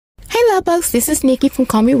love bugs, this is Nikki from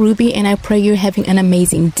Call Me Ruby, and I pray you're having an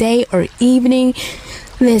amazing day or evening.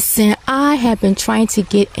 Listen, I have been trying to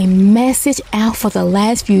get a message out for the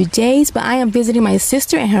last few days, but I am visiting my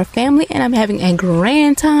sister and her family, and I'm having a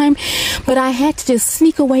grand time. But I had to just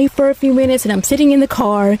sneak away for a few minutes, and I'm sitting in the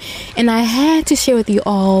car, and I had to share with you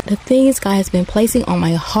all the things God has been placing on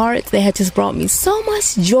my heart that have just brought me so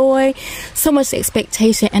much joy, so much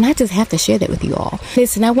expectation, and I just have to share that with you all.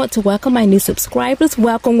 Listen, I want to welcome my new subscribers.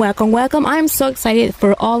 Welcome, welcome, welcome. I'm so excited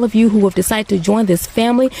for all of you who have decided to join this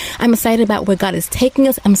family. I'm excited about where God is taking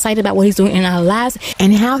us. I'm excited about what He's doing in our lives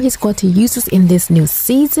and how He's going to use us in this new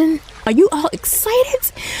season. Are you all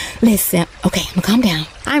excited? Listen, okay, I'm gonna calm down.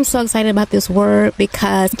 I'm so excited about this word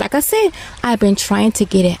because, like I said, I've been trying to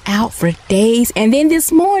get it out for days. And then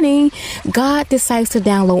this morning, God decides to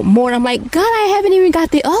download more. And I'm like, God, I haven't even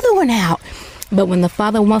got the other one out. But when the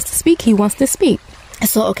Father wants to speak, He wants to speak.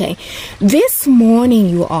 So, okay, this morning,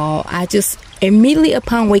 you all, I just immediately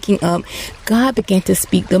upon waking up, God began to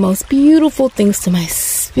speak the most beautiful things to my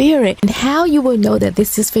spirit. And how you will know that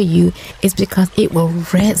this is for you is because it will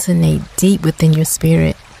resonate deep within your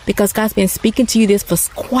spirit. Because God's been speaking to you this for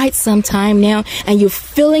quite some time now, and you're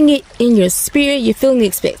feeling it in your spirit. You're feeling the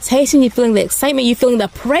expectation, you're feeling the excitement, you're feeling the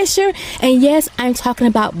pressure. And yes, I'm talking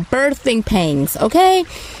about birthing pains, okay?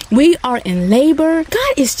 We are in labor.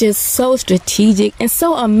 God is just so strategic and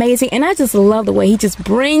so amazing, and I just love the way He just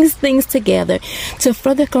brings things together to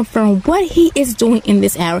further confirm what He is doing in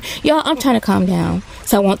this hour. Y'all, I'm trying to calm down,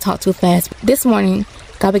 so I won't talk too fast. This morning,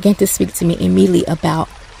 God began to speak to me immediately about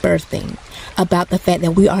birthing, about the fact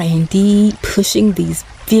that we are indeed pushing these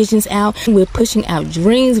visions out. We're pushing out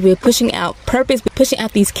dreams. We're pushing out purpose. We're pushing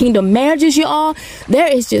out these kingdom marriages, you all.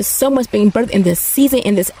 There is just so much being birthed in this season,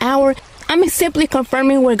 in this hour. I'm simply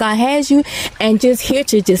confirming where God has you and just here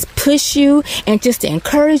to just push you and just to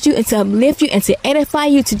encourage you and to uplift you and to edify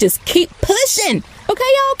you to just keep pushing. Okay,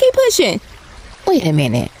 y'all, keep pushing. Wait a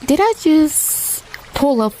minute. Did I just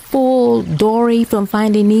pull a full Dory from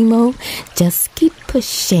Finding Nemo? Just keep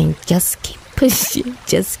pushing. Just keep pushing.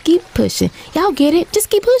 Just keep pushing. Y'all get it? Just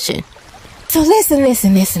keep pushing. So listen.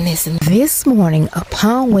 This morning,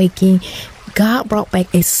 upon waking, God brought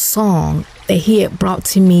back a song that He had brought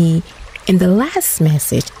to me in the last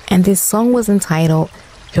message, and this song was entitled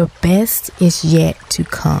Your Best Is Yet to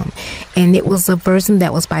Come, and it was a version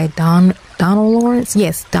that was by Donald Lawrence.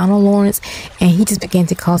 Yes, Donald Lawrence, and he just began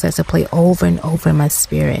to cause that to play over and over in my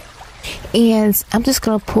spirit. And I'm just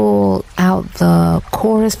gonna pull out the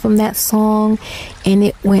chorus from that song, and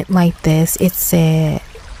it went like this. It said,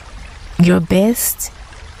 your best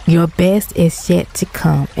is yet to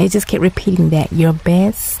come. And it just kept repeating that, your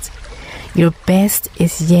best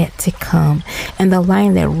is yet to come. And the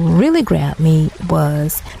line that really grabbed me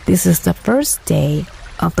was, this is the first day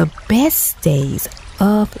of the best days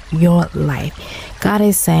of your life. God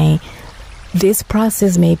is saying, this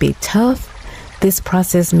process may be tough. This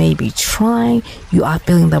process may be trying. You are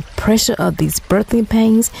feeling the pressure of these birthing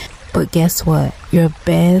pains. But guess what? Your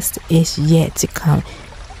best is yet to come.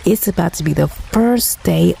 It's about to be the first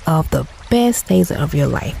day of the best days of your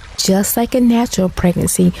life. Just like a natural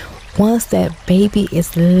pregnancy, once that baby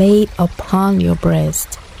is laid upon your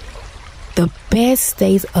breast, the best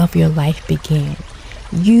days of your life begin.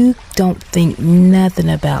 You don't think nothing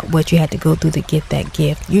about what you had to go through to get that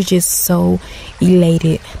gift. You're just so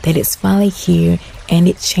elated that it's finally here and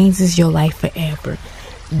it changes your life forever.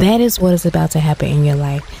 That is what is about to happen in your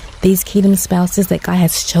life. These kingdom spouses that God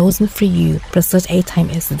has chosen for you for such a time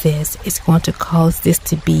as this is going to cause this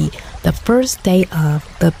to be the first day of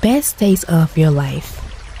the best days of your life.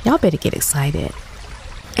 Y'all better get excited.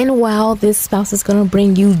 And while this spouse is going to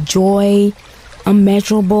bring you joy,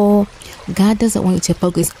 unmeasurable, God doesn't want you to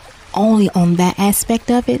focus only on that aspect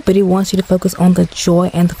of it, but He wants you to focus on the joy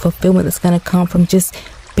and the fulfillment that's going to come from just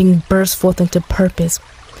being burst forth into purpose.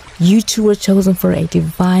 You two are chosen for a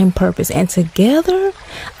divine purpose, and together,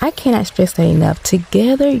 I cannot stress that enough,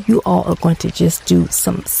 together you all are going to just do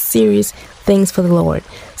some serious things for the Lord,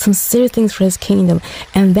 some serious things for His kingdom.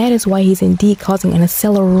 And that is why He's indeed causing an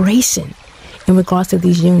acceleration in regards to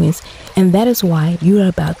these unions. And that is why you are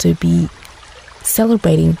about to be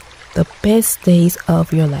celebrating the best days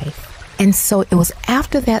of your life. And so it was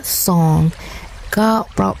after that song, God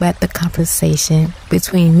brought back the conversation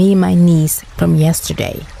between me and my niece from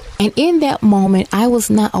yesterday. And in that moment, I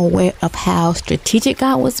was not aware of how strategic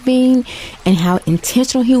God was being and how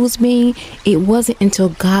intentional He was being. It wasn't until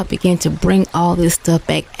God began to bring all this stuff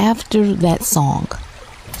back after that song.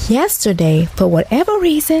 Yesterday, for whatever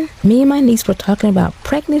reason, me and my niece were talking about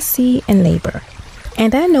pregnancy and labor.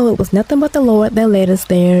 And I know it was nothing but the Lord that led us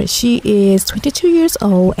there. She is 22 years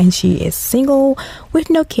old and she is single with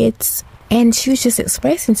no kids. And she was just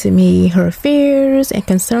expressing to me her fears and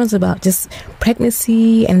concerns about just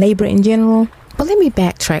pregnancy and labor in general. But let me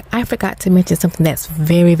backtrack. I forgot to mention something that's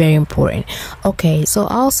very, very important. Okay, so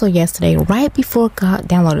also yesterday, right before God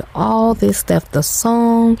downloaded all this stuff, the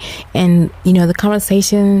song and, the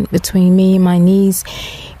conversation between me and my niece,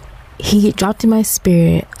 he dropped in my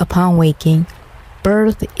spirit upon waking,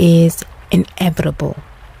 birth is inevitable.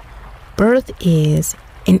 Birth is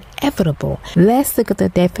inevitable. Let's look at the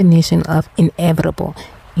definition of inevitable.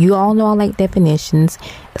 You all know I like definitions.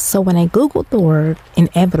 So when I Googled the word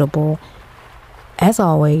inevitable, as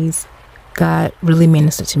always, God really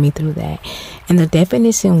ministered to me through that. And the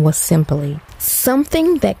definition was simply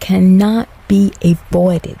something that cannot be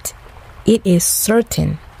avoided. It is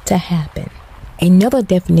certain to happen. Another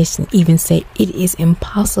definition even say it is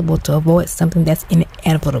impossible to avoid something that's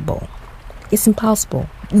inevitable. It's impossible.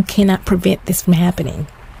 You cannot prevent this from happening.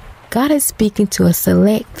 God is speaking to a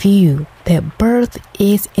select few that birth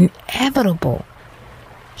is inevitable.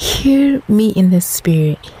 Hear me in the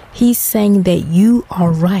spirit. He's saying that you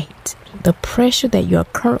are right. The pressure that you're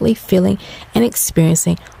currently feeling and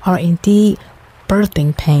experiencing are indeed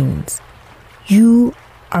birthing pains. You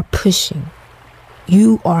are pushing.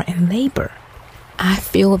 You are in labor. I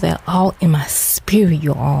feel that all in my spirit,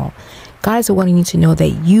 you all. God is wanting you to know that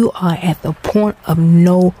you are at the point of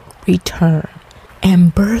no return.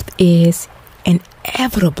 And birth is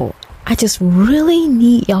inevitable. I just really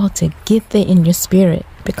need y'all to get that in your spirit,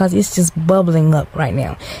 because it's just bubbling up right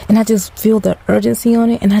now. And I just feel the urgency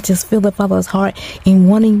on it. And I just feel the Father's heart in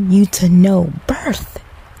wanting you to know birth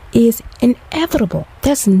is inevitable.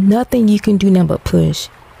 There's nothing you can do now but push.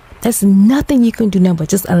 There's nothing you can do now but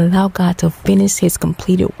just allow God to finish his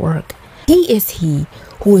completed work. He is he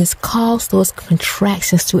who has caused those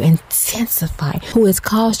contractions to intensify, who has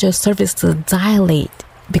caused your cervix to dilate,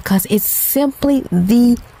 because it's simply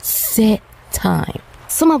the set time.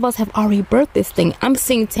 Some of us have already birthed this thing. I'm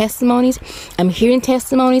seeing testimonies. I'm hearing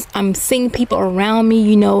testimonies. I'm seeing people around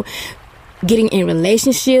me, getting in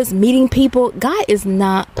relationships, meeting people. God is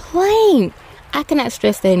not playing. I cannot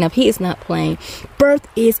stress that enough. He is not playing. Birth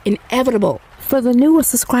is inevitable. For the newer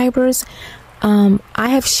subscribers, I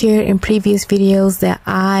have shared in previous videos that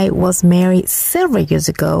I was married several years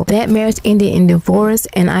ago. That marriage ended in divorce,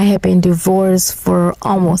 and I have been divorced for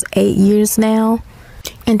almost 8 years now.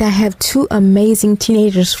 And I have 2 amazing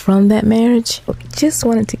teenagers from that marriage. Just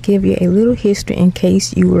wanted to give you a little history in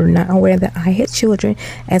case you were not aware that I had children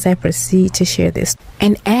as I proceed to share this.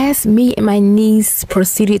 And as me and my niece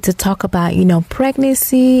proceeded to talk about,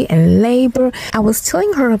 pregnancy and labor, I was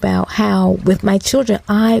telling her about how with my children,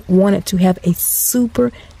 I wanted to have a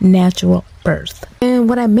supernatural birth. And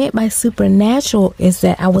what I meant by supernatural is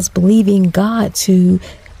that I was believing God to,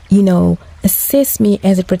 assist me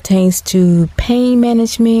as it pertains to pain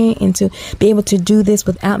management, and to be able to do this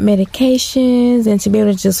without medications, and to be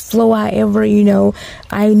able to just flow however,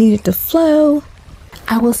 I needed to flow.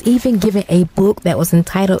 I was even given a book that was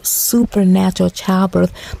entitled Supernatural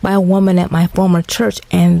Childbirth by a woman at my former church,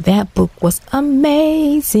 and that book was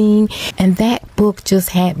amazing. And that book just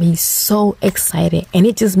had me so excited, and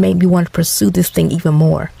it just made me want to pursue this thing even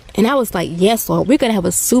more. And I was like, yes, Lord, we're going to have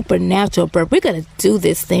a supernatural birth. We're going to do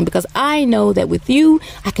this thing, because I know that with you,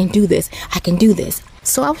 I can do this. I can do this.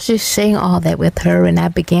 So I was just sharing all that with her, and I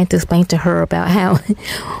began to explain to her about how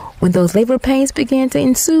when those labor pains began to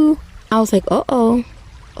ensue, I was like, oh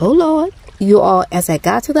Lord, you all, as I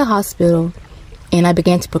got to the hospital and I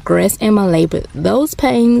began to progress in my labor, those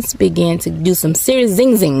pains began to do some serious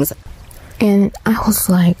zing-zings. And I was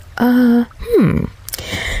like,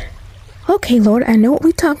 okay, Lord, I know what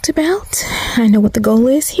we talked about. I know what the goal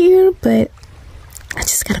is here, but I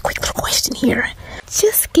just got a quick little question here.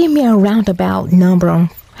 Just give me a roundabout number on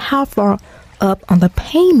how far up on the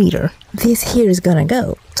pain meter this here is gonna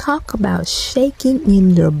go. Talk about shaking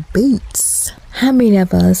in your boots. How many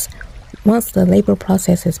of us, once the labor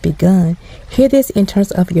process has begun, hear this in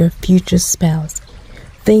terms of your future spouse?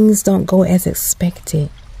 Things don't go as expected,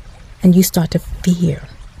 and you start to fear.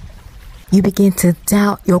 You begin to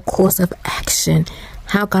doubt your course of action,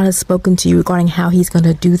 how God has spoken to you regarding how he's going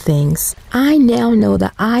to do things. I now know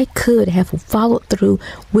that I could have followed through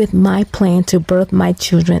with my plan to birth my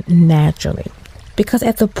children naturally. Because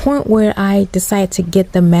at the point where I decided to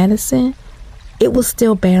get the medicine, it was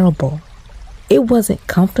still bearable. It wasn't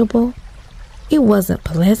comfortable. It wasn't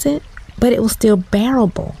pleasant, but it was still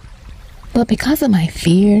bearable. But because of my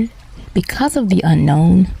fear, because of the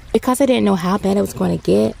unknown, because I didn't know how bad it was going to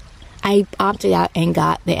get, I opted out and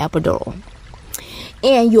got the epidural.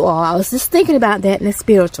 And you all, I was just thinking about that in the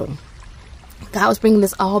spiritual. God was bringing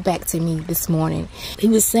this all back to me this morning. He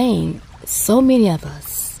was saying, so many of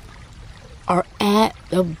us are at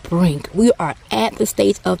the brink. We are at the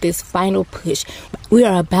stage of this final push. We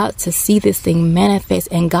are about to see this thing manifest,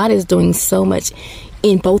 and God is doing so much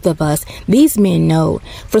in both of us. These men know.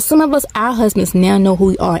 For some of us, our husbands now know who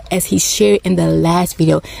we are, as he shared in the last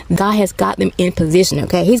video. God has got them in position,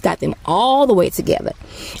 okay? He's got them all the way together,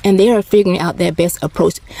 and they are figuring out their best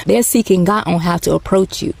approach. They're seeking God on how to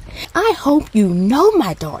approach you. I hope you know,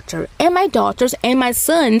 my daughter and my daughters and my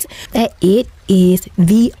sons, that it is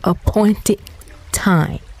the appointed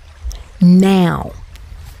time now.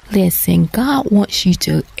 Listen, God wants you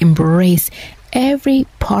to embrace every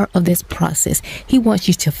part of this process. He wants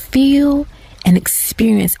you to feel and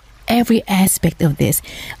experience every aspect of this,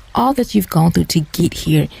 all that you've gone through to get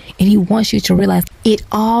here. And he wants you to realize it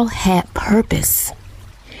all had purpose.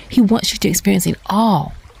 He wants you to experience it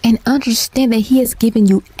all and understand that he has given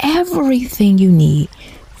you everything you need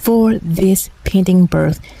for this pending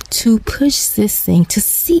birth, to push this thing, to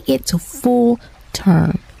see it to full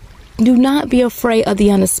term. Do not be afraid of the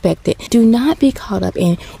unexpected. Do not be caught up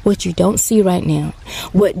in what you don't see right now,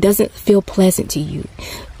 what doesn't feel pleasant to you,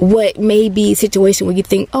 what may be a situation where you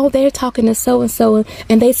think, oh, they're talking to so-and-so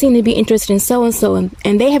and they seem to be interested in so-and-so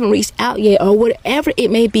and they haven't reached out yet, or whatever it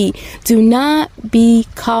may be. Do not be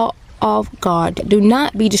caught off guard. Do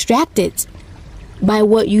not be distracted by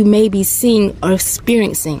what you may be seeing or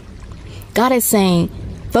experiencing. God is saying,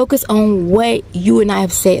 focus on what you and I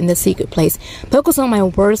have said in the secret place. Focus on my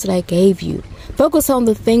words that I gave you. Focus on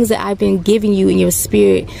the things that I've been giving you in your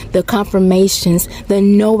spirit, the confirmations, the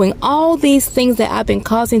knowing, all these things that I've been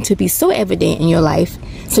causing to be so evident in your life,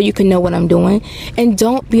 so you can know what I'm doing. And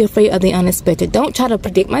don't be afraid of the unexpected. Don't try to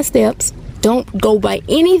predict my steps. Don't go by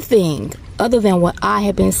anything other than what I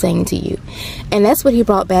have been saying to you. And that's what he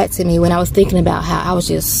brought back to me when I was thinking about how I was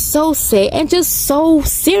just so sad and just so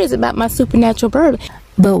serious about my supernatural birth,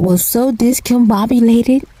 but was so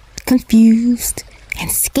discombobulated, confused, and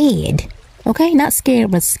scared. Okay, not scared,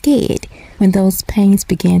 but scared when those pains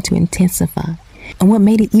began to intensify. And what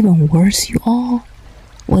made it even worse, you all,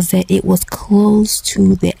 was that it was close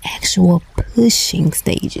to the actual pushing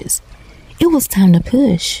stages. It was time to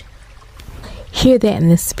push. Hear that in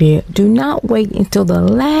the spirit. Do not wait until the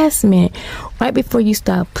last minute, right before you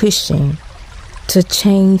start pushing, to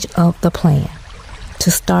change up the plan, to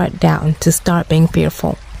start doubting, to start being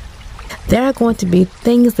fearful. There are going to be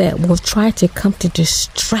things that will try to come to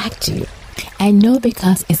distract you. I know,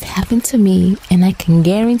 because it's happened to me, and I can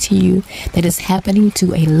guarantee you that it's happening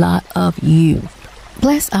to a lot of you.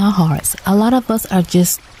 Bless our hearts. A lot of us are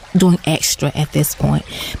just doing extra at this point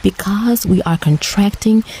because we are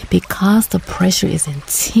contracting, because the pressure is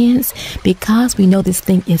intense, because we know this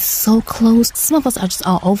thing is so close. Some of us are just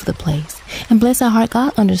all over the place, and bless our heart,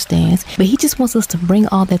 God understands, but he just wants us to bring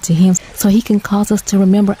all that to him so he can cause us to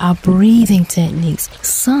remember our breathing techniques.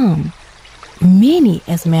 Many,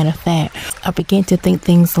 as a matter of fact, are beginning to think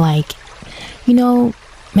things like, you know,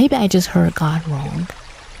 maybe I just heard God wrong.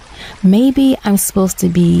 Maybe I'm supposed to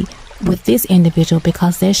be with this individual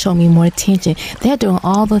because they're showing me more attention. They're doing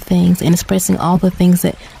all the things and expressing all the things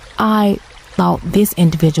that I thought this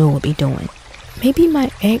individual would be doing. Maybe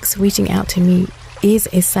my ex reaching out to me is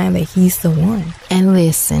a sign that he's the one. And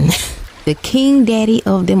listen, the king daddy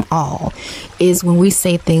of them all is when we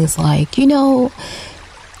say things like, you know,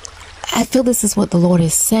 I feel this is what the Lord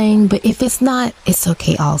is saying, but if it's not, it's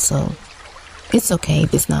okay also. It's okay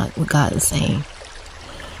if it's not what God is saying.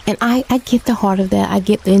 And I get the heart of that. I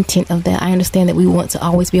get the intent of that. I understand that we want to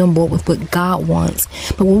always be on board with what God wants.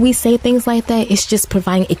 But when we say things like that, it's just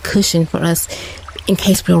providing a cushion for us in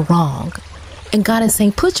case we're wrong. And God is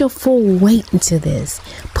saying, put your full weight into this.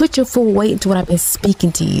 Put your full weight into what I've been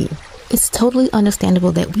speaking to you. It's totally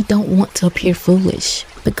understandable that we don't want to appear foolish.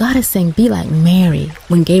 But God is saying, be like Mary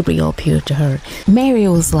when Gabriel appeared to her. Mary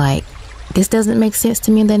was like, this doesn't make sense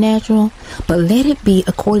to me in the natural, but let it be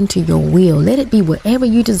according to your will. Let it be whatever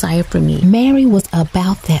you desire from me. Mary was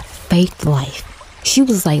about that faith life. She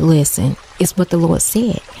was like, listen, it's what the Lord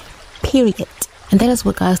said, period. And that is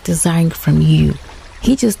what God's desiring from you.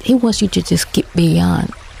 He wants you to just get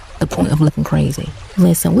beyond the point of looking crazy.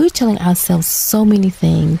 Listen, we're telling ourselves so many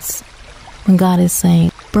things when God is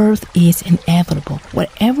saying, birth is inevitable.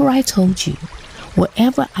 Whatever I told you,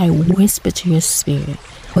 whatever I whispered to your spirit,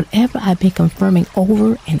 whatever I've been confirming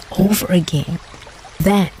over and over again,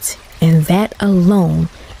 that and that alone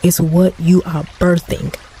is what you are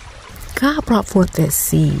birthing. God brought forth that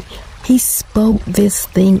seed He spoke this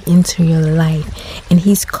thing into your life, and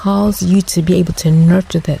He's caused you to be able to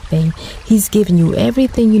nurture that thing. He's given you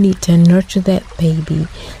everything you need to nurture that baby,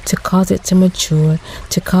 to cause it to mature,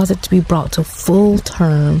 to cause it to be brought to full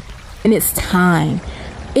term. And it's time.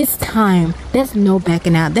 It's time. There's no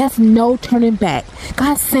backing out. There's no turning back.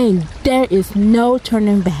 God's saying there is no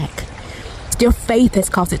turning back. Your faith has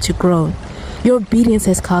caused it to grow. Your obedience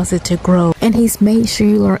has caused it to grow. And He's made sure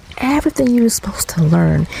you learn everything you were supposed to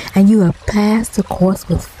learn. And you have passed the course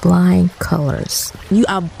with flying colors. You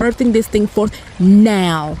are birthing this thing forth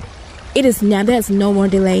now. It is now. There's no more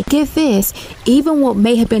delay. Get this. Even what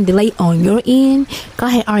may have been delayed on your end, God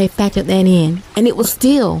had already factored that in. And it was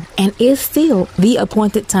still, and is still, the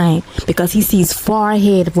appointed time. Because He sees far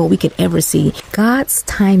ahead of what we could ever see. God's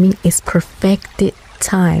timing is perfected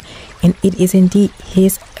time. And it is indeed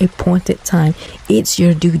His appointed time. It's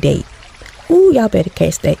your due date. Ooh, y'all better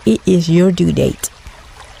catch that. It is your due date.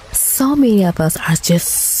 So many of us are just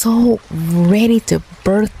so ready to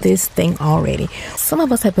birth this thing already. Some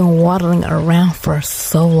of us have been waddling around for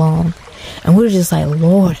so long. And we're just like,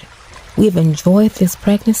 Lord, we've enjoyed this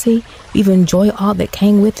pregnancy. We've enjoyed all that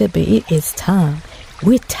came with it. But it is time.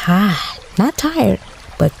 We're tired. Not tired,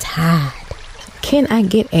 but tired. Can I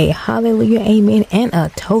get a hallelujah, amen, and a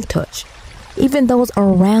toe touch? Even those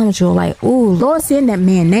around you are like, ooh, Lord, send that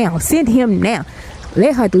man now. Send him now.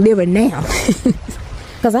 Let her deliver now.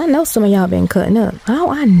 Because I know some of y'all been cutting up. Oh,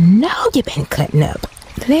 I know you been cutting up.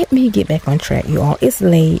 Let me get back on track, you all. It's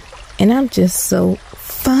late, and I'm just so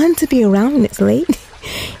fun to be around when it's late.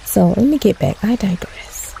 So let me get back. I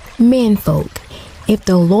digress. Men folk, if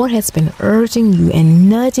the Lord has been urging you and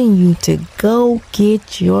nudging you to go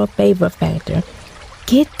get your favor factor,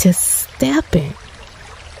 get to stepping.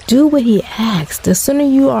 Do what He asks. The sooner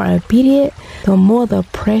you are obedient, the more the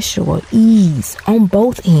pressure will ease on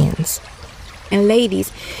both ends. And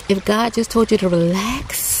ladies, if God just told you to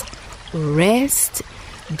relax, rest,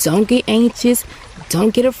 don't get anxious,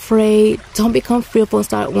 don't get afraid, don't become fearful and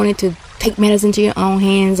start wanting to take matters into your own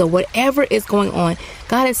hands or whatever is going on,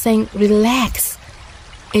 God is saying relax.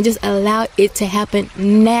 And just allow it to happen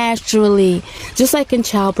naturally. Just like in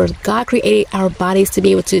childbirth, God created our bodies to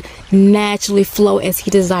be able to naturally flow as He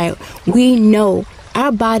desired. We know,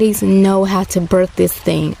 our bodies know how to birth this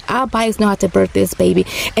thing. Our bodies know how to birth this baby.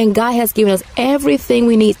 And God has given us everything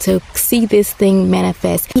we need to see this thing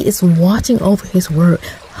manifest. He is watching over His word,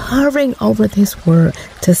 hovering over this word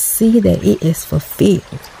to see that it is fulfilled.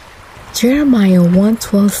 Jeremiah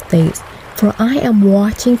 1:12 states, "For I am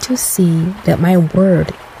watching to see that my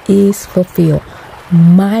word is fulfilled."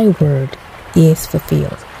 My word is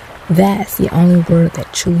fulfilled. That's the only word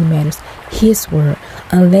that truly matters. His word,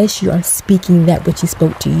 unless you are speaking that which He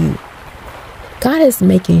spoke to you. God is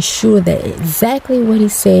making sure that exactly what He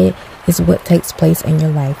said is what takes place in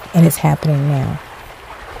your life, and it's happening now.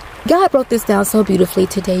 God broke this down so beautifully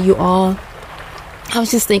today, you all. I was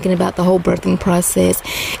just thinking about the whole birthing process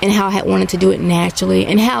and how I had wanted to do it naturally,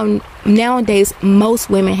 and how nowadays most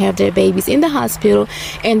women have their babies in the hospital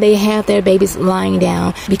and they have their babies lying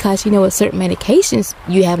down because, you know, with certain medications,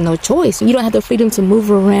 you have no choice. You don't have the freedom to move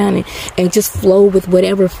around and just flow with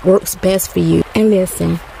whatever works best for you. And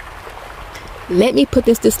listen, let me put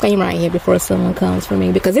this disclaimer right here before someone comes for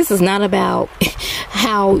me, because this is not about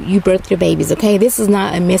how you birth your babies, okay? This is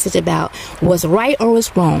not a message about what's right or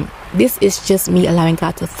what's wrong. This is just me allowing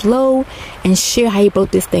God to flow and share how He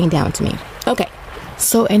broke this thing down to me. Okay.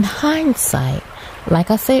 So in hindsight, like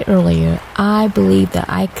I said earlier, I believe that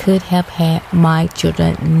I could have had my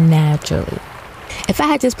children naturally. If I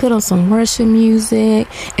had just put on some worship music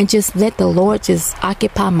and just let the Lord just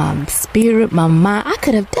occupy my spirit, my mind, I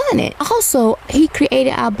could have done it. Also, He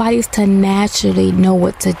created our bodies to naturally know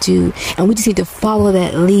what to do, and we just need to follow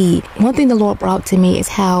that lead. One thing the Lord brought up to me is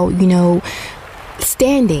how, you know,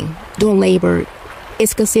 standing during labor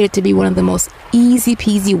is considered to be one of the most easy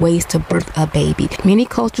peasy ways to birth a baby. Many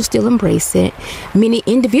cultures still embrace it. Many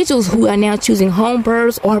individuals who are now choosing home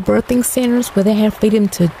births or birthing centers where they have freedom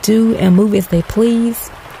to do and move as they please.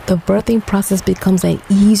 The birthing process becomes an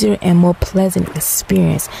easier and more pleasant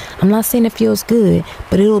experience. I'm not saying it feels good,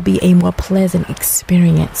 but it will be a more pleasant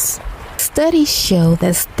experience. Studies show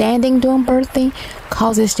that standing during birthing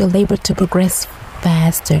causes your labor to progress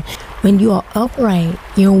faster. When you are upright,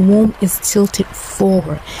 your womb is tilted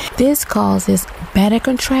forward. This causes better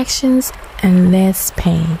contractions and less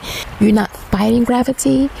pain. You're not fighting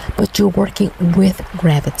gravity, but you're working with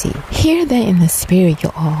gravity. Hear that in the spirit,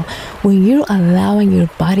 y'all. When you're allowing your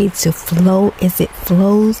body to flow as it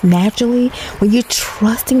flows naturally, when you're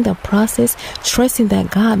trusting the process, trusting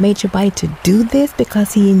that God made your body to do this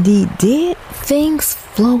because He indeed did, things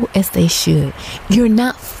flow as they should. You're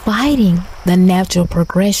not fighting the natural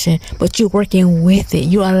progression, but you're working with it.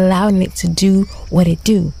 You're allowing it to do what it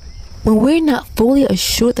do. When we're not fully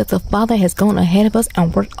assured that the Father has gone ahead of us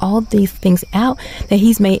and worked all these things out, that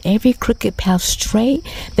He's made every crooked path straight,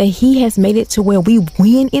 that He has made it to where we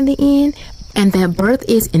win in the end, and that birth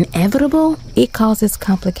is inevitable, it causes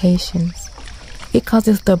complications. It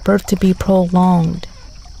causes the birth to be prolonged.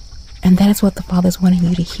 And that is what the Father's wanting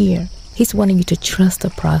you to hear. He's wanting you to trust the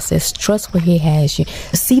process, trust where He has you.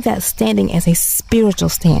 See that standing as a spiritual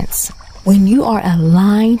stance. When you are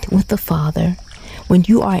aligned with the Father, when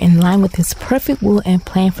you are in line with His perfect will and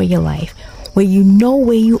plan for your life, where you know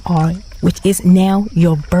where you are, which is now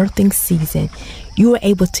your birthing season, you are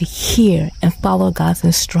able to hear and follow God's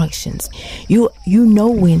instructions. You know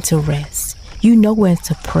when to rest. You know when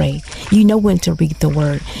to pray. You know when to read the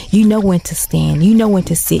word. You know when to stand. You know when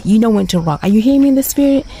to sit. You know when to rock. Are you hearing me in the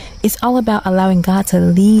spirit? It's all about allowing God to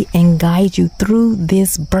lead and guide you through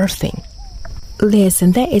this birthing.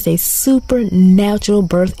 Listen, that is a supernatural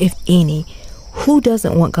birth, if any. Who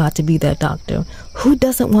doesn't want God to be their doctor? Who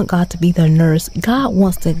doesn't want God to be their nurse? God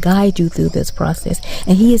wants to guide you through this process,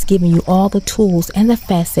 and He is giving you all the tools and the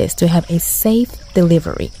facets to have a safe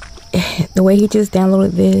delivery. The way He just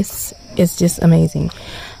downloaded this is just amazing.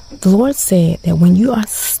 The Lord said that when you are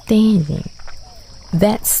standing,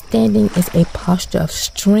 that standing is a posture of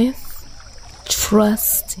strength,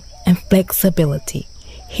 trust, and flexibility.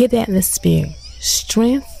 Hear that in the spirit.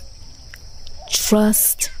 Strength,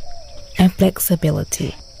 trust, and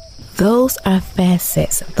flexibility. Those are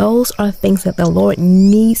facets. Those are things that the Lord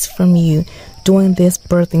needs from you during this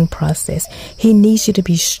birthing process. He needs you to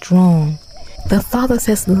be strong. The Father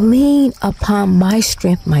says, lean upon my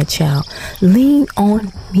strength, my child. Lean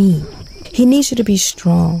on me. He needs you to be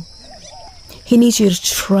strong. He needs you to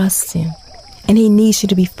trust Him. And He needs you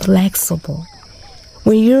to be flexible.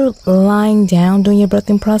 When you're lying down during your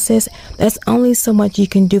birthing process, there's only so much you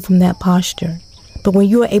can do from that posture. But when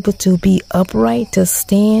you are able to be upright, to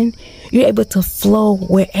stand, you're able to flow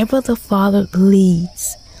wherever the Father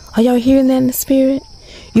leads. Are y'all hearing that in the spirit?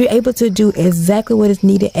 You're able to do exactly what is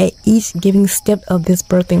needed at each giving step of this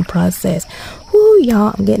birthing process. Woo,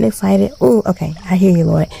 y'all, I'm getting excited. Ooh, okay, I hear you,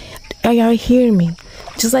 Lord. Are y'all hearing me?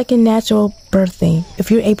 Just like in natural birthing,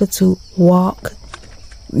 if you're able to walk,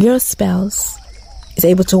 your spouse is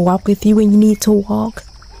able to walk with you when you need to walk.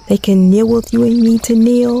 They can kneel with you when you need to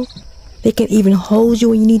kneel. They can even hold you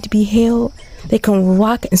when you need to be held. They can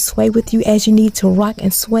rock and sway with you as you need to rock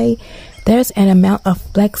and sway. There's an amount of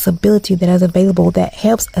flexibility that is available that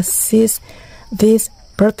helps assist this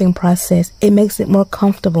birthing process. It makes it more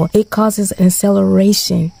comfortable. It causes an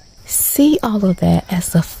acceleration. See all of that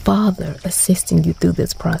as the Father assisting you through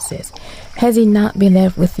this process. Has He not been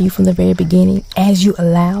there with you from the very beginning as you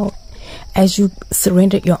allowed, as you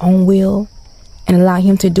surrendered your own will and allow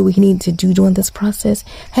Him to do what He needed to do during this process?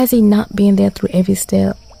 Has He not been there through every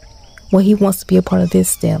step? Well, He wants to be a part of this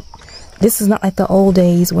step. This is not like the old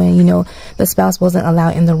days when, the spouse wasn't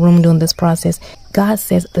allowed in the room during this process. God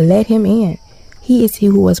says, let Him in. He is He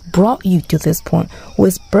who has brought you to this point, who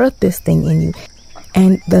has birthed this thing in you.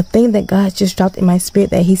 And the thing that God just dropped in my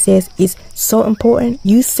spirit that He says is so important,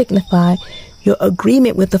 you signify your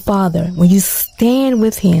agreement with the Father when you stand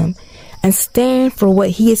with Him and stand for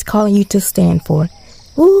what He is calling you to stand for.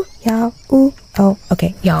 Ooh, y'all. Ooh. Oh,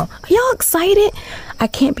 okay, y'all. Are y'all excited? I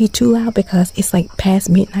can't be too loud because it's like past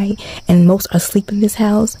midnight and most are asleep in this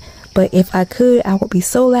house. But if I could, I would be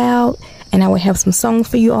so loud and I would have some songs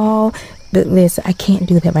for you all. But listen, I can't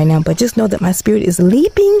do that right now. But just know that my spirit is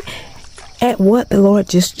leaping at what the Lord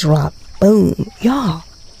just dropped. Boom. Y'all,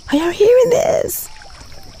 are y'all hearing this?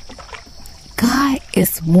 God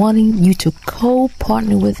is wanting you to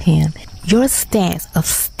co-partner with Him. Your stance of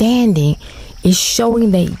standing is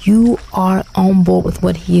showing that you are on board with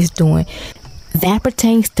what He is doing. That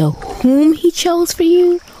pertains to whom He chose for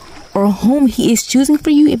you or whom He is choosing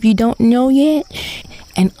for you if you don't know yet.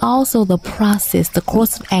 And also the process, the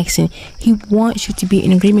course of action. He wants you to be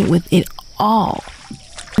in agreement with it all.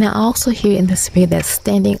 And I also hear in the spirit that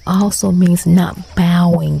standing also means not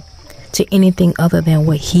bowing to anything other than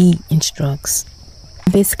what He instructs.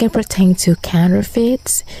 This can pertain to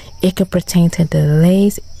counterfeits. It can pertain to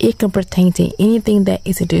delays. It can pertain to anything that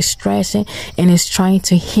is a distraction and is trying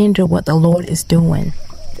to hinder what the Lord is doing.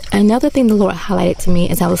 Another thing the Lord highlighted to me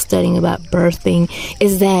as I was studying about birthing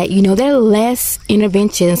is that, there are less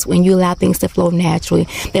interventions when you allow things to flow naturally.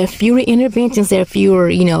 There are fewer interventions. There are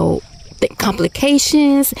fewer,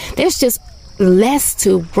 complications. There's just less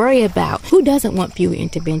to worry about. Who doesn't want fewer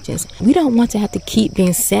interventions? We don't want to have to keep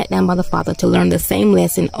being sat down by the Father to learn the same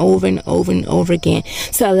lesson over and over and over again,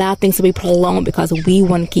 to allow things to be prolonged because we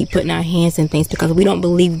want to keep putting our hands in things, because we don't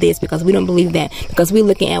believe this, because we don't believe that, because we're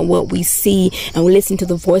looking at what we see and we listen to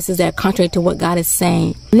the voices that are contrary to what God is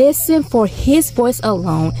saying. Listen for His voice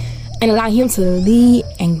alone and allow Him to lead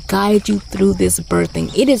and guide you through this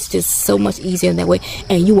birthing. It is just so much easier that way,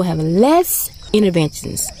 and you will have less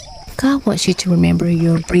interventions. God wants you to remember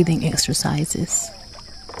your breathing exercises.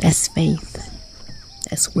 That's faith.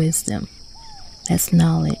 That's wisdom. That's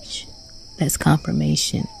knowledge. That's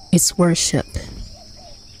confirmation. It's worship.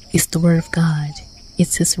 It's the Word of God.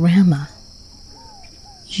 It's His Rhema.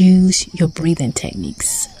 Use your breathing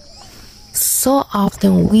techniques. So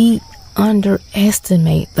often we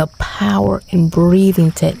underestimate the power in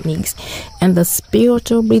breathing techniques, and the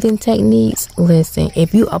spiritual breathing techniques. Listen,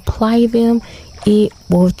 if you apply them, it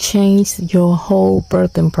will change your whole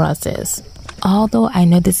birthing process. Although I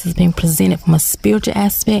know this is being presented from a spiritual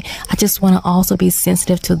aspect, I just want to also be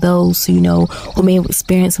sensitive to those who may have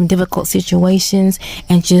experienced some difficult situations,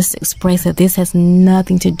 and just express that this has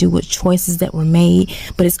nothing to do with choices that were made,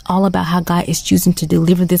 but it's all about how God is choosing to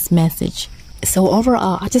deliver this message. So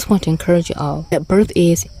overall, I just want to encourage you all that birth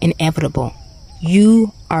is inevitable.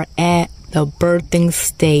 You are at the birthing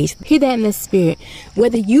stage. Hear that in the spirit,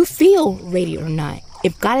 whether you feel ready or not.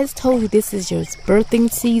 If God has told you this is your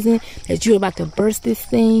birthing season, that you're about to burst this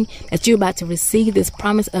thing, that you're about to receive this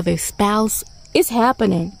promise of a spouse, it's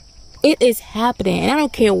happening. It is happening. And I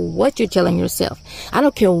don't care what you're telling yourself. I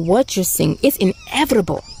don't care what you're saying. It's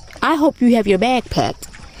inevitable. I hope you have your bag packed.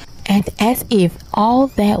 And as if all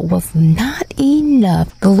that was not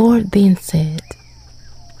enough, the Lord then said,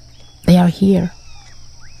 they are here.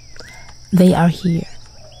 They are here.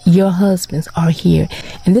 Your husbands are here.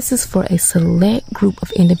 And this is for a select group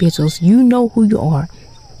of individuals. You know who you are.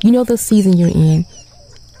 You know the season you're in.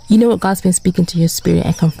 You know what God's been speaking to your spirit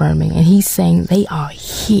and confirming. And He's saying they are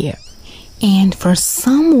here. And for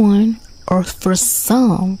someone, or for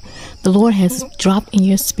some, the Lord has dropped in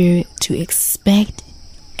your spirit to expect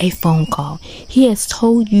a phone call. He has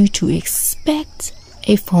told you to expect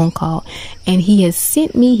a phone call. And He has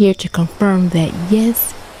sent me here to confirm that,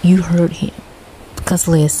 yes, you heard Him. Because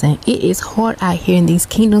listen, it is hard out here in these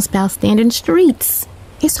Kingdom Spouse Standard streets.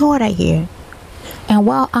 It's hard out here. And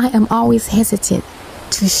while I am always hesitant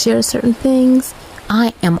to share certain things,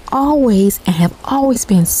 I am always and have always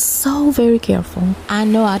been so very careful. I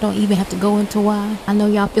know I don't even have to go into why. I know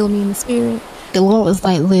y'all feel me in the spirit. The Lord was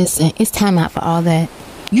like, listen, it's time out for all that.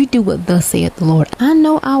 You do what thus saith the Lord. I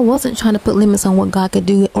know I wasn't trying to put limits on what God could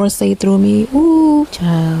do or say through me. Ooh,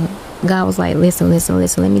 child. God was like, listen,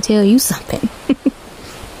 let me tell you something.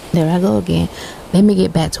 There I go again. Let me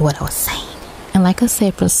get back to what I was saying. And like I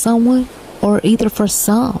said, for someone, or either for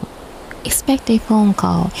some, expect a phone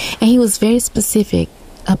call. And He was very specific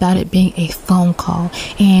about it being a phone call.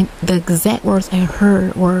 And the exact words I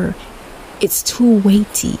heard were, it's too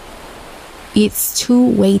weighty. It's too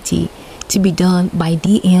weighty to be done by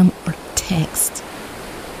DM or text.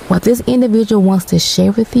 What this individual wants to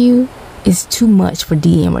share with you is too much for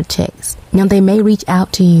DM or text. Now, they may reach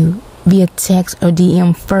out to you via text or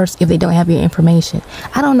DM first if they don't have your information.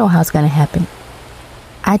 I don't know how it's going to happen.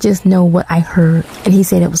 I just know what I heard, and He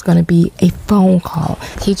said it was going to be a phone call.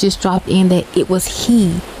 He just dropped in that it was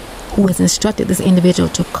He who has instructed this individual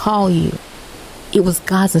to call you. It was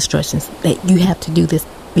God's instructions that you have to do this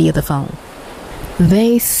via the phone.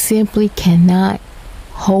 They simply cannot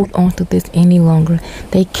hold on to this any longer.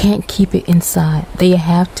 They can't keep it inside. They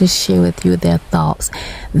have to share with you their thoughts,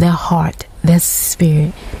 their heart, their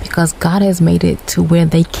spirit, because God has made it to where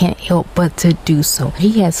they can't help but to do so.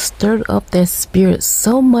 He has stirred up their spirit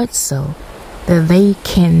so much so that they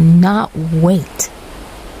cannot wait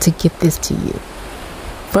to get this to you.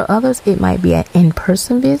 For others, it might be an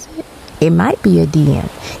in-person visit. It might be a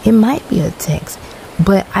DM. It might be a text.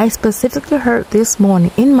 But I specifically heard this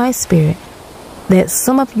morning in my spirit that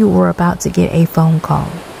some of you were about to get a phone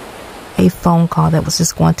call. A phone call that was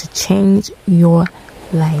just going to change your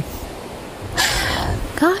life.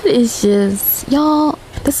 God is just, y'all,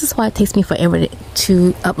 this is why it takes me forever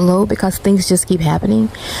to upload, because things just keep happening.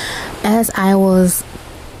 As I was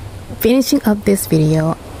finishing up this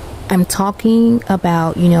video, I'm talking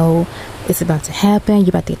about, it's about to happen. You're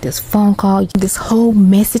about to get this phone call. This whole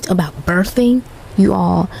message about birthing, you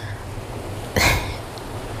all,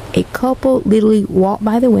 A couple literally walked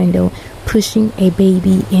by the window pushing a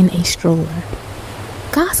baby in a stroller.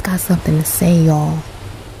 God's got something to say, y'all.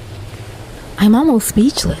 I'm almost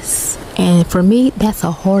speechless. And for me, that's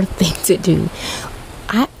a hard thing to do.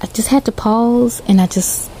 I just had to pause and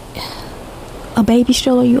a baby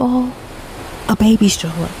stroller, you all. A baby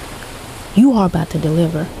stroller. You are about to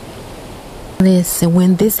deliver. Listen,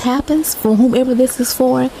 when this happens, for whomever this is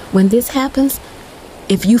for, when this happens,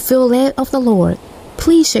 if you feel led of the Lord,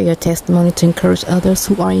 please share your testimony to encourage others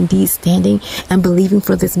who are indeed standing and believing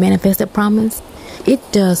for this manifested promise. It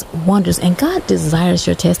does wonders, and God desires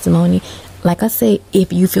your testimony. Like I say,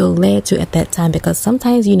 if you feel led to at that time, because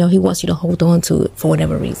sometimes, He wants you to hold on to it for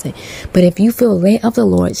whatever reason. But if you feel led of the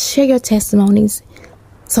Lord, share your testimonies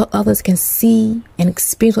so others can see and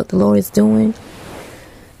experience what the Lord is doing.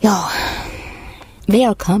 Y'all, they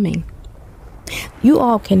are coming. You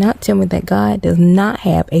all cannot tell me that God does not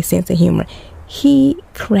have a sense of humor. He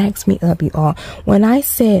cracks me up, you all. When I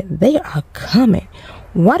said they are coming,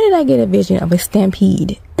 why did I get a vision of a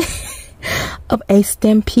stampede? Of a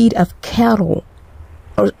stampede of cattle.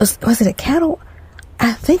 Or was it a cattle?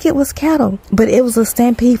 I think it was cattle. But it was a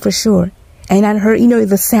stampede for sure. And I heard,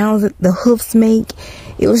 the sounds that the hoofs make.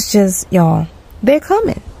 It was just, y'all, they're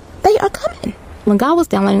coming. They are coming. When God was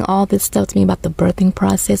downloading all this stuff to me about the birthing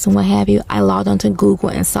process and what have you, I logged onto Google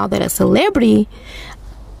and saw that a celebrity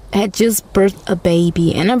had just birthed a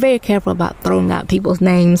baby. And I'm very careful about throwing out people's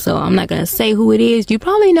names, so I'm not going to say who it is. You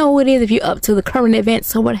probably know who it is if you're up to the current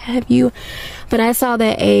events or what have you. But I saw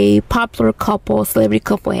that a popular couple, celebrity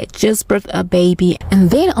couple, had just birthed a baby. And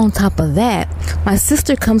then on top of that, my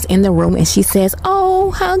sister comes in the room and she says,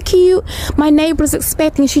 "Oh, how cute. My neighbor's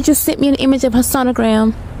expecting. She just sent me an image of her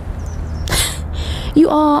sonogram." You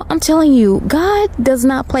all, I'm telling you, God does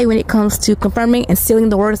not play when it comes to confirming and sealing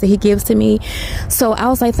the words that He gives to me. So I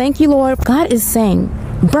was like, thank you, Lord. God is saying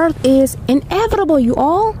birth is inevitable, you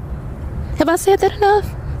all. Have I said that enough?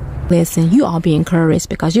 Listen, you all be encouraged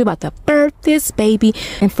because you're about to birth this baby.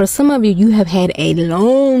 And for some of you, you have had a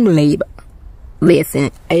long labor. Listen,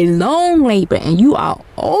 a long labor, and you are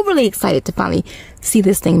overly excited to finally see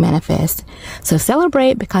this thing manifest. So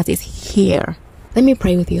celebrate because it's here. Let me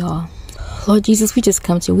pray with you all. Lord Jesus, we just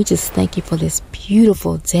come to you. We just thank you for this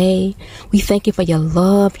beautiful day. We thank you for your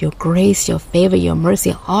love, your grace, your favor, your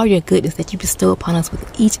mercy, all your goodness that you bestow upon us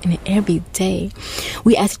with each and every day.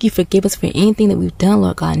 We ask you forgive us for anything that we've done,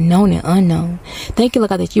 Lord God, known and unknown. Thank you, Lord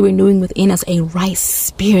God, that you're renewing within us a right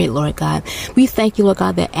spirit, Lord God. We thank you, Lord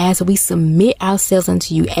God, that as we submit ourselves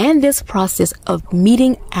unto you and this process of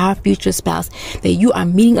meeting our future spouse, that you are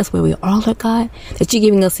meeting us where we are, Lord God, that you're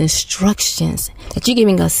giving us instructions, that you're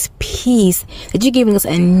giving us peace, that you're giving us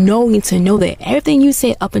a knowing to know that everything you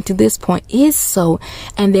said up until this point is so,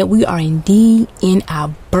 and that we are indeed in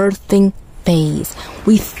our birthing phase.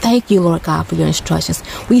 We thank you, Lord God, for your instructions.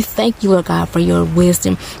 We thank you, Lord God, for your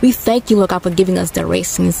wisdom. We thank you, Lord God, for giving us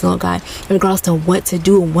directions, Lord God, in regards to what to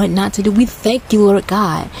do and what not to do. We thank you, Lord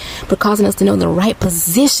God, for causing us to know the right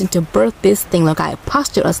position to birth this thing, Lord God.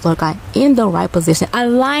 Posture us, Lord God, in the right position.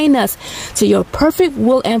 Align us to your perfect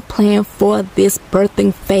will and plan for this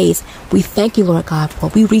birthing phase. We thank you, Lord God, for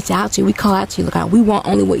we reach out to you. We call out to you, Lord God. We want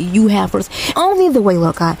only what you have for us. Only the way,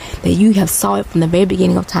 Lord God, that you have saw it from the very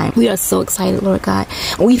beginning of time. We are so excited, Lord God.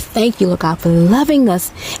 And we thank you, Lord God, for loving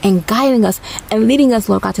us and guiding us and leading us,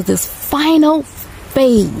 Lord God, to this final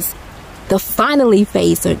phase. The finally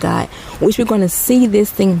phase, Lord God, which we're going to see this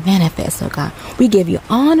thing manifest, Lord God. We give you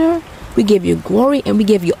honor, we give you glory, and we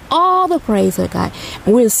give you all the praise, Lord God.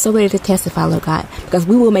 And we're so ready to testify, Lord God, because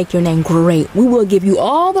we will make your name great. We will give you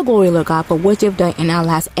all the glory, Lord God, for what you've done in our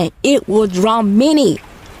lives, and it will draw many.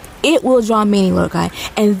 It will draw many, Lord God.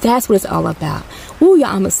 And that's what it's all about. Ooh,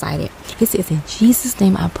 y'all, I'm excited. It says in Jesus'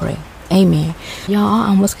 name I pray. Amen. Y'all, I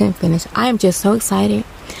almost couldn't finish. I am just so excited,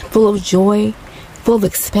 full of joy, full of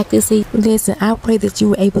expectancy. Listen, I pray that you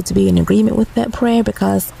were able to be in agreement with that prayer,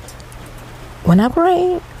 because when I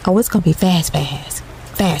pray, oh, it's going to be fast.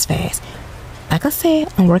 Like I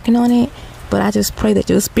said, I'm working on it, but I just pray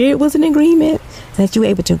that your spirit was in agreement, that you were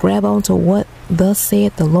able to grab on to what thus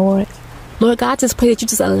said the Lord. Lord God, just pray that you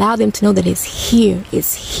just allow them to know that it's here,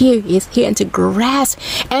 and to grasp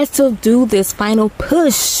and to do this final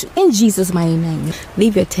push in Jesus' mighty name.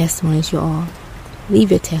 Leave your testimonies, you all. Leave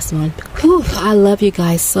your testimony. Whew, I love you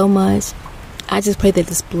guys so much. I just pray that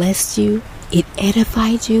this blessed you, it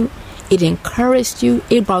edified you, it encouraged you,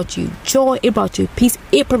 it brought you joy, it brought you peace,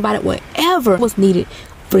 it provided whatever was needed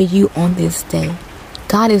for you on this day.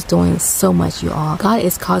 God is doing so much, you all. God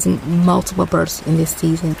is causing multiple births in this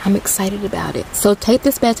season. I'm excited about it. So take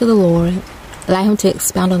this back to the Lord. Allow him to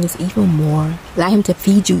expound on this even more. Allow him to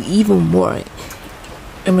feed you even more.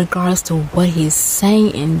 in regards to what he's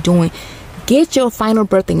saying and doing. Get your final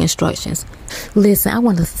birthing instructions. Listen, I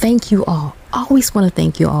want to thank you all. Always want to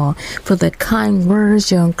thank you all for the kind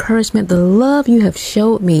words, your encouragement, the love you have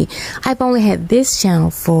showed me. I've only had this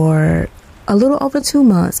channel for a little over 2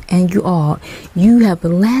 months, and you have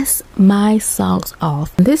blessed my socks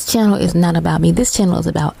off. This channel is not about me. This channel is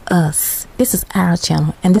about us. This is our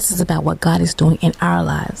channel, and this is about what God is doing in our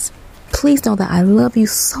lives. Please know that I love you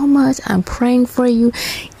so much. I'm praying for you.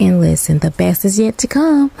 And listen, the best is yet to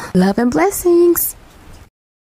come. Love and blessings.